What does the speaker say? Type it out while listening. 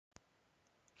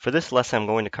For this lesson, I'm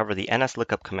going to cover the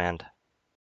Nslookup command.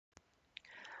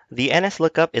 The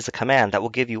Nslookup is a command that will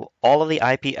give you all of the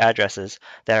IP addresses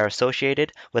that are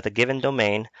associated with a given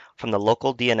domain from the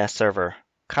local DNS server,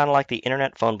 kind of like the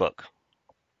Internet phone book.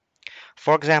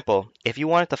 For example, if you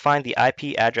wanted to find the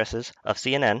IP addresses of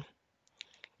CNN,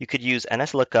 you could use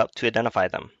Nslookup to identify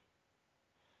them.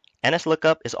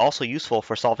 Nslookup is also useful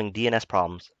for solving DNS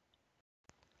problems.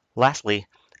 Lastly,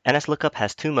 Nslookup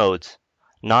has two modes,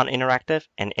 non-interactive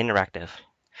and interactive.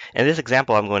 In this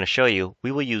example I'm going to show you,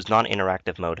 we will use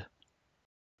non-interactive mode.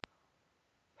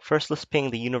 First, let's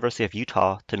ping the University of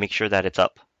Utah to make sure that it's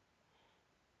up.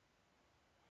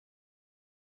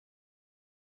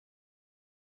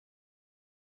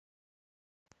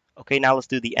 Okay, now let's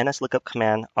do the Nslookup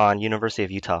command on University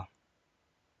of Utah.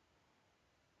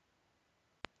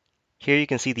 Here you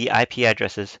can see the IP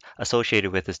addresses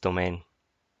associated with this domain.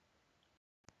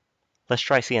 Let's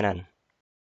try CNN.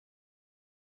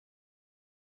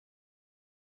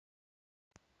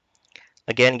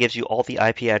 Again, gives you all the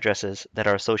IP addresses that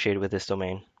are associated with this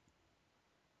domain.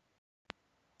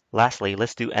 Lastly,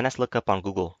 let's do Nslookup on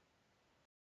Google.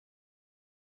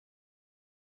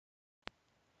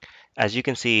 As you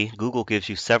can see, Google gives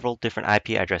you several different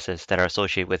IP addresses that are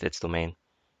associated with its domain.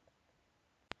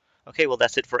 Okay, well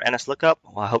that's it for Nslookup.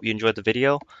 Well, I hope you enjoyed the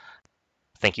video.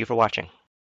 Thank you for watching.